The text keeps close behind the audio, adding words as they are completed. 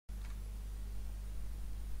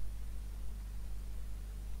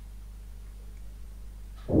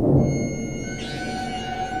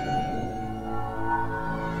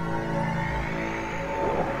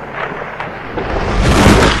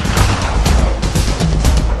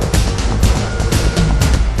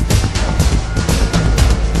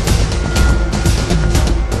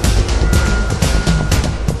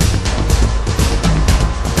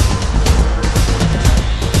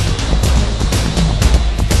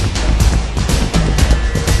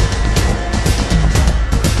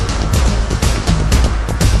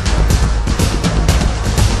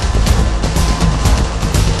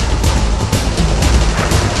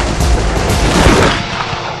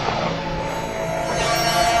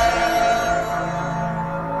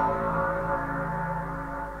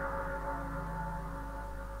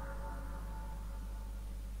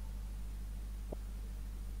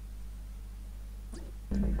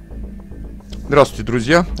Здравствуйте,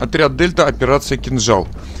 друзья. Отряд Дельта, операция «Кинжал».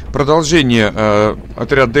 Продолжение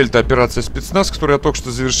отряд Дельта, операция «Спецназ», который я только что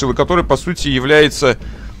завершил, и который, по сути, является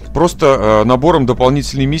просто набором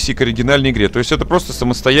дополнительной миссии к оригинальной игре. То есть это просто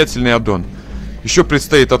самостоятельный аддон. Еще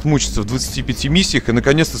предстоит отмучиться в 25 миссиях, и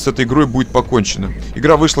наконец-то с этой игрой будет покончено.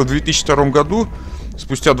 Игра вышла в 2002 году,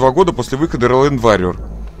 спустя 2 года после выхода Land Warrior.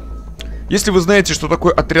 Если вы знаете, что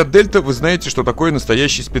такое отряд Дельта, вы знаете, что такое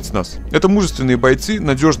настоящий спецназ. Это мужественные бойцы,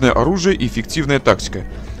 надежное оружие и эффективная тактика.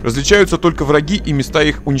 Различаются только враги и места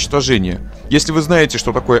их уничтожения. Если вы знаете,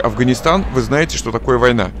 что такое Афганистан, вы знаете, что такое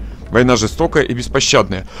война. Война жестокая и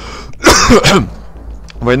беспощадная.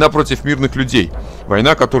 Война против мирных людей.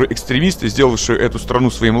 Война, которую экстремисты, сделавшие эту страну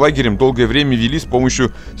своим лагерем, долгое время вели с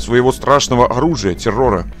помощью своего страшного оружия,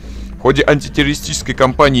 террора. В ходе антитеррористической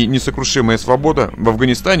кампании «Несокрушимая свобода» в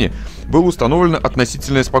Афганистане было установлено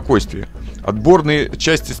относительное спокойствие. Отборные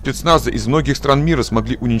части спецназа из многих стран мира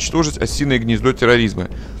смогли уничтожить осиное гнездо терроризма.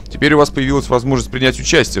 Теперь у вас появилась возможность принять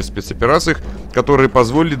участие в спецоперациях, которые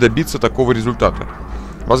позволили добиться такого результата.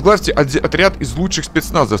 Возглавьте отряд из лучших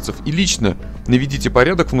спецназовцев и лично наведите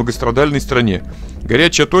порядок в многострадальной стране.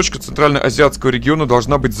 Горячая точка центрально-азиатского региона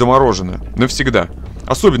должна быть заморожена. Навсегда.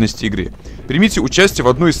 Особенности игры. Примите участие в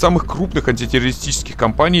одной из самых крупных антитеррористических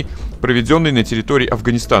кампаний, проведенной на территории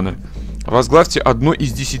Афганистана. Возглавьте одно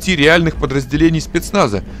из 10 реальных подразделений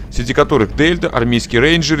спецназа, среди которых Дельта, армейские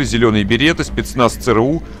рейнджеры, зеленые береты, спецназ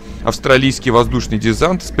ЦРУ, австралийский воздушный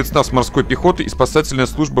десант, спецназ морской пехоты и спасательная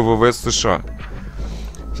служба ВВС США.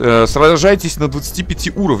 Сражайтесь на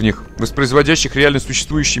 25 уровнях, воспроизводящих реально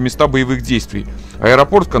существующие места боевых действий.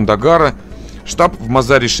 Аэропорт Кандагара, штаб в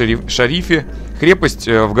Мазари-Шарифе, крепость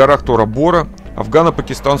в горах Тора-Бора,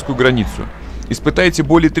 афгано-пакистанскую границу. Испытайте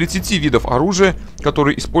более 30 видов оружия,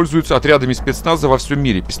 которые используются отрядами спецназа во всем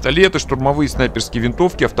мире. Пистолеты, штурмовые снайперские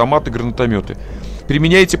винтовки, автоматы, гранатометы.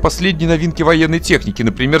 Применяйте последние новинки военной техники,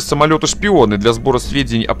 например, самолеты-шпионы для сбора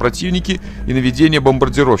сведений о противнике и наведения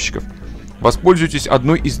бомбардировщиков. Воспользуйтесь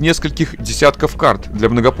одной из нескольких десятков карт для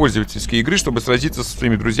многопользовательской игры, чтобы сразиться со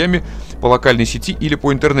своими друзьями по локальной сети или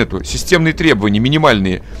по интернету. Системные требования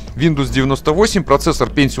минимальные. Windows 98, процессор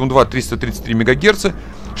Pentium 2 333 МГц,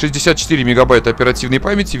 64 МБ оперативной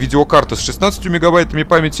памяти, видеокарта с 16 МБ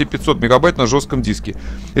памяти, 500 МБ на жестком диске.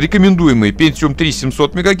 Рекомендуемые Pentium 3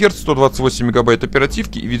 700 МГц, 128 МБ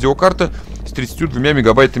оперативки и видеокарта с 32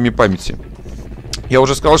 МБ памяти. Я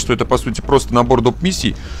уже сказал, что это, по сути, просто набор доп.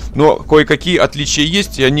 Миссий, но кое-какие отличия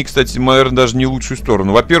есть, и они, кстати, наверное, даже не в лучшую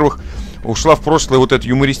сторону. Во-первых, ушла в прошлое вот этот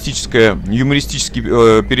юмористический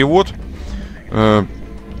перевод.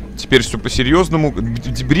 Теперь все по-серьезному.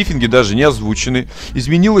 Брифинги даже не озвучены.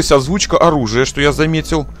 Изменилась озвучка оружия, что я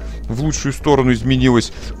заметил. В лучшую сторону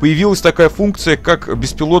изменилась. Появилась такая функция, как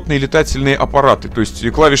беспилотные летательные аппараты. То есть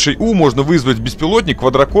клавишей U можно вызвать беспилотник,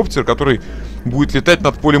 квадрокоптер, который будет летать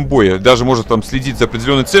над полем боя. Даже может там следить за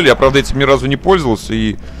определенной целью. Я, правда, этим ни разу не пользовался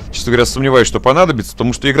и, честно говоря, сомневаюсь, что понадобится,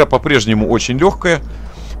 потому что игра по-прежнему очень легкая.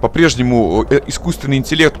 По-прежнему искусственный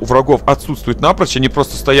интеллект у врагов отсутствует напрочь, они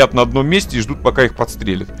просто стоят на одном месте и ждут, пока их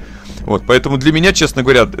подстрелят. Вот, поэтому для меня, честно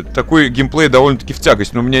говоря, такой геймплей довольно-таки в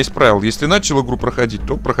тягость. Но у меня есть правило: если начал игру проходить,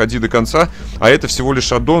 то проходи до конца. А это всего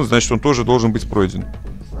лишь аддон, значит, он тоже должен быть пройден.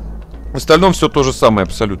 В остальном все то же самое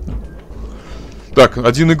абсолютно. Так,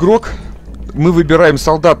 один игрок. Мы выбираем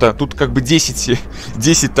солдата. Тут как бы 10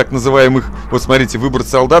 так называемых. Вот смотрите, выбор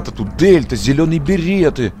солдата. Тут Дельта, зеленые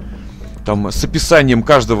береты. Там с описанием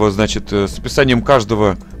каждого, значит, с описанием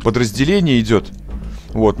каждого подразделения идет.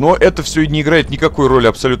 Вот, но это все не играет никакой роли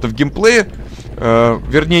абсолютно в геймплее.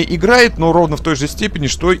 Вернее, играет, но ровно в той же степени,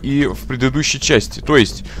 что и в предыдущей части. То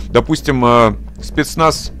есть, допустим,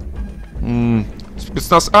 спецназ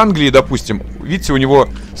Англии, допустим, видите, у него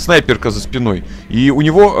снайперка за спиной, и у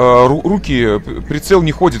него руки, прицел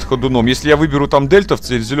не ходит ходуном. Если я выберу там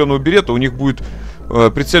дельтовца или зеленого берета, у них будет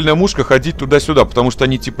прицельная мушка ходить туда-сюда, потому что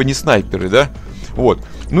они типа не снайперы, да? Вот.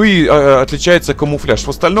 Ну и отличается камуфляж. В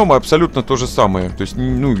остальном абсолютно то же самое. То есть,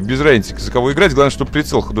 ну, без разницы, за кого играть. Главное, чтобы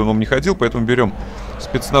прицел ходуном не ходил, поэтому берем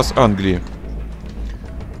спецназ Англии.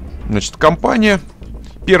 Значит, кампания.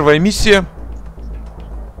 Первая миссия.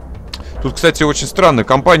 Тут, кстати, очень странно.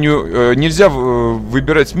 Кампанию нельзя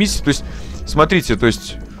выбирать миссии. То есть, смотрите, то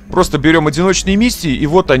есть просто берем одиночные миссии, и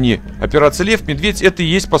вот они. Операция Лев, Медведь, это и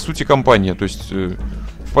есть, по сути, кампания. То есть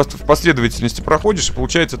в последовательности проходишь, и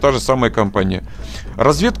получается та же самая кампания.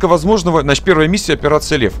 Разведка возможного... Значит, первая миссия —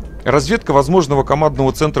 Операция Лев. Разведка возможного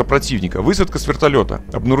командного центра противника. Высадка с вертолета.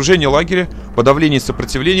 Обнаружение лагеря. Подавление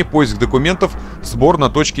сопротивления. Поиск документов. Сбор на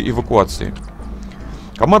точке эвакуации.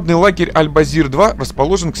 Командный лагерь Аль-Базир-2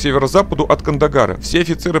 расположен к северо-западу от Кандагара. Все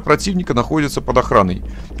офицеры противника находятся под охраной.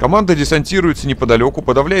 Команда десантируется неподалеку,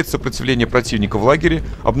 подавляет сопротивление противника в лагере,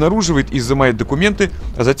 обнаруживает и изымает документы,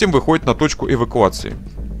 а затем выходит на точку эвакуации.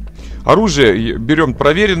 Оружие берем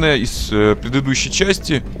проверенное из предыдущей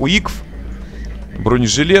части. УИКФ,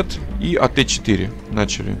 бронежилет и АТ-4.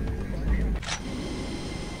 Начали.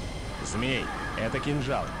 Змей, это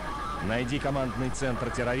кинжал. Найди командный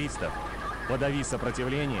центр террористов, подави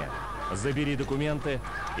сопротивление, забери документы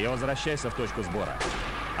и возвращайся в точку сбора.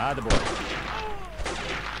 Отбой.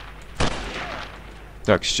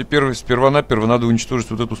 Так, сперва-наперво надо уничтожить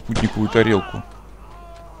вот эту спутниковую тарелку.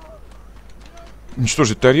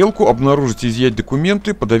 Уничтожить тарелку, обнаружить и изъять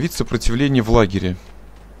документы, подавить сопротивление в лагере.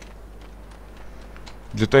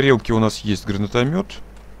 Для тарелки у нас есть гранатомет.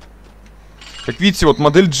 Как видите, вот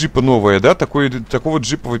модель джипа новая, да? Такого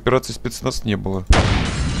джипа в операции спецназ не было.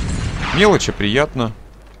 Мелочь, а приятно.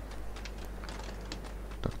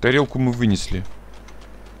 Так, тарелку мы вынесли.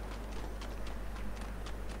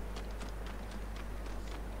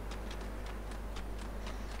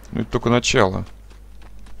 Ну, это только начало.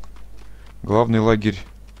 Главный лагерь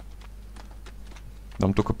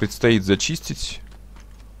нам только предстоит зачистить.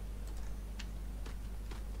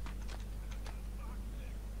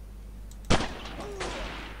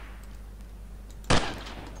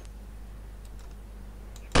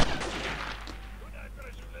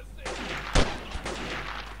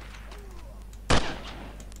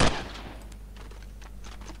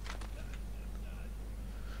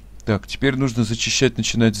 Так, теперь нужно зачищать,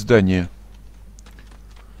 начинать здание.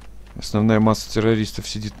 Основная масса террористов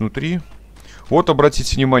сидит внутри. Вот,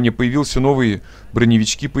 обратите внимание, появился новые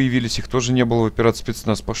броневички, появились. Их тоже не было в операции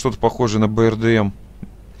спецназ. Что-то похожее на БРДМ.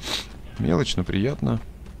 Мелочь, но приятно.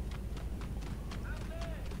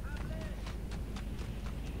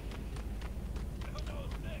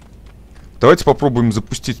 Давайте попробуем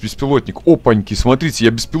запустить беспилотник. Опаньки, смотрите,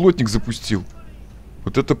 я беспилотник запустил.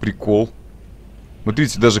 Вот это прикол.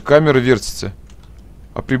 Смотрите, даже камера вертится.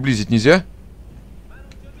 А приблизить нельзя?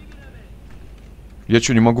 Я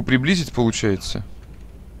что, не могу приблизить, получается?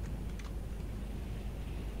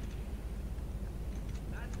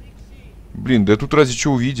 Блин, да тут разве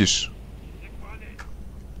что увидишь.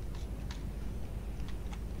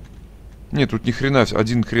 Нет, тут ни хрена,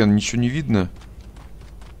 один хрен, ничего не видно.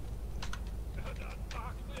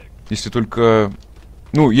 Если только...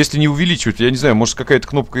 Ну, если не увеличивать, я не знаю, может какая-то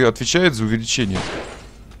кнопка отвечает за увеличение.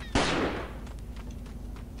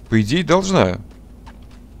 По идее, должна.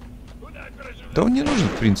 Да он не нужен,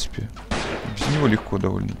 в принципе. Без него легко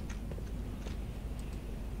довольно.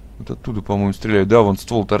 Вот оттуда, по-моему, стреляют. Да, вон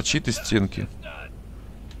ствол торчит из стенки.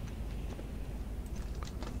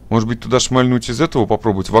 Может быть, туда шмальнуть из этого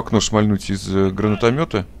попробовать? В окно шмальнуть из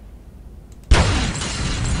гранатомета?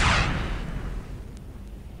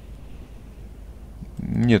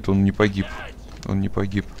 Нет, он не погиб. Он не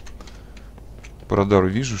погиб. По радару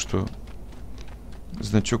вижу, что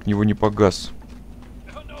значок него не погас.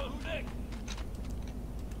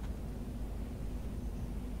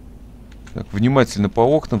 Так, внимательно по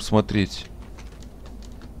окнам смотреть.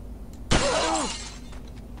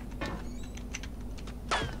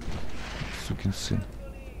 Сукин сын.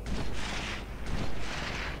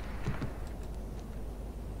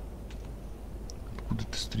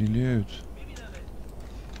 Откуда-то стреляют.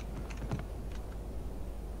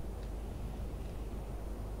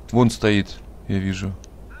 Вон стоит, я вижу.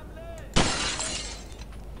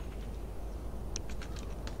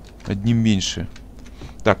 Одним меньше.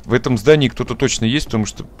 Так, в этом здании кто-то точно есть, потому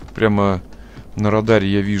что прямо на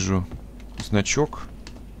радаре я вижу значок.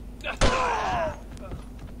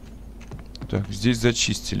 Так, здесь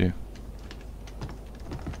зачистили.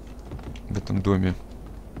 В этом доме.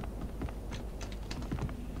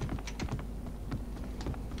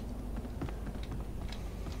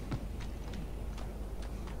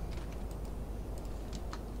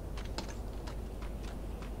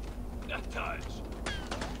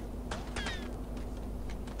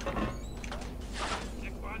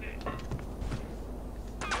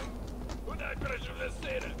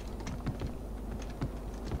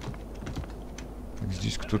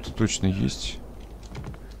 Здесь кто-то точно есть.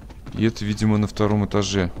 И это, видимо, на втором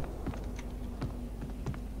этаже.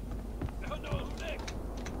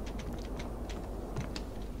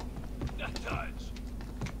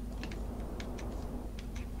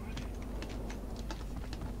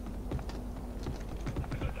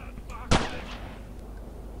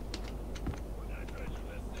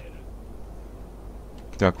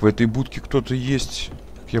 Так, в этой будке кто-то есть,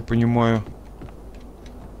 как я понимаю.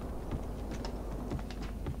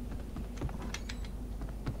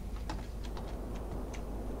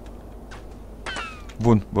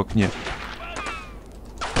 Вон, в окне.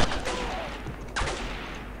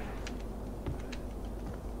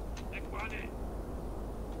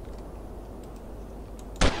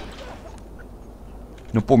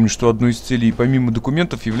 Но помню, что одной из целей, помимо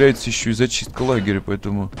документов, является еще и зачистка лагеря,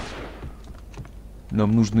 поэтому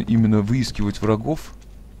нам нужно именно выискивать врагов,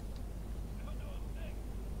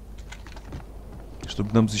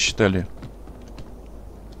 чтобы нам засчитали.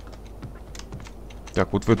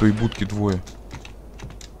 Так, вот в этой будке двое.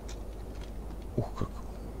 Ух,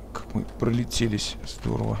 как мы пролетелись.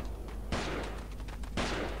 Здорово.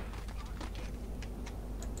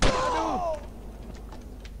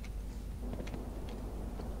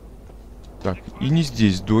 Так, и не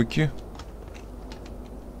здесь доки.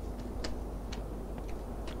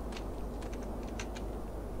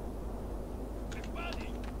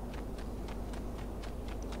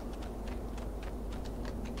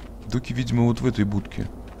 Доки, видимо, вот в этой будке.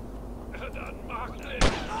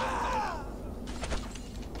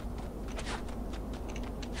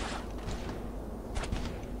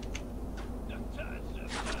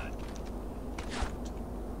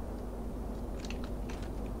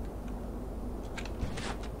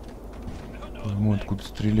 Вон откуда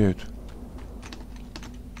стреляют.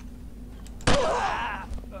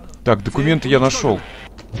 Так, документы я нашел.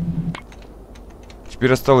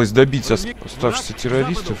 Теперь осталось добить оставшихся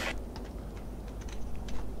террористов.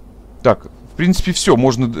 Так, в принципе, все.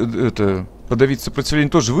 Можно подавить сопротивление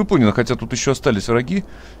тоже выполнено, хотя тут еще остались враги.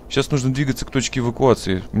 Сейчас нужно двигаться к точке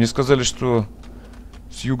эвакуации. Мне сказали, что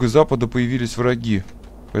с юго-запада появились враги.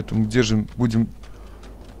 Поэтому будем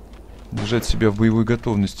держать себя в боевой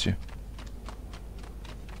готовности.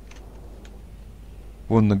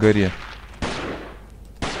 Вон на горе.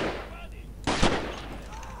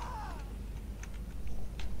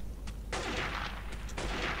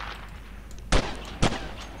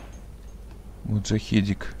 Вот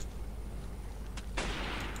Джахедик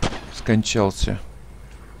скончался.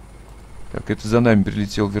 Так, это за нами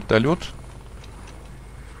прилетел вертолет.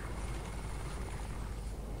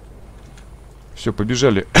 Все,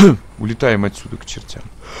 побежали. Улетаем отсюда к чертям.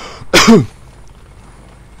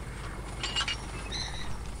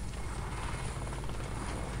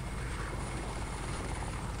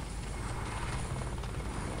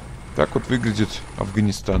 Так вот выглядит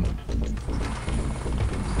Афганистан.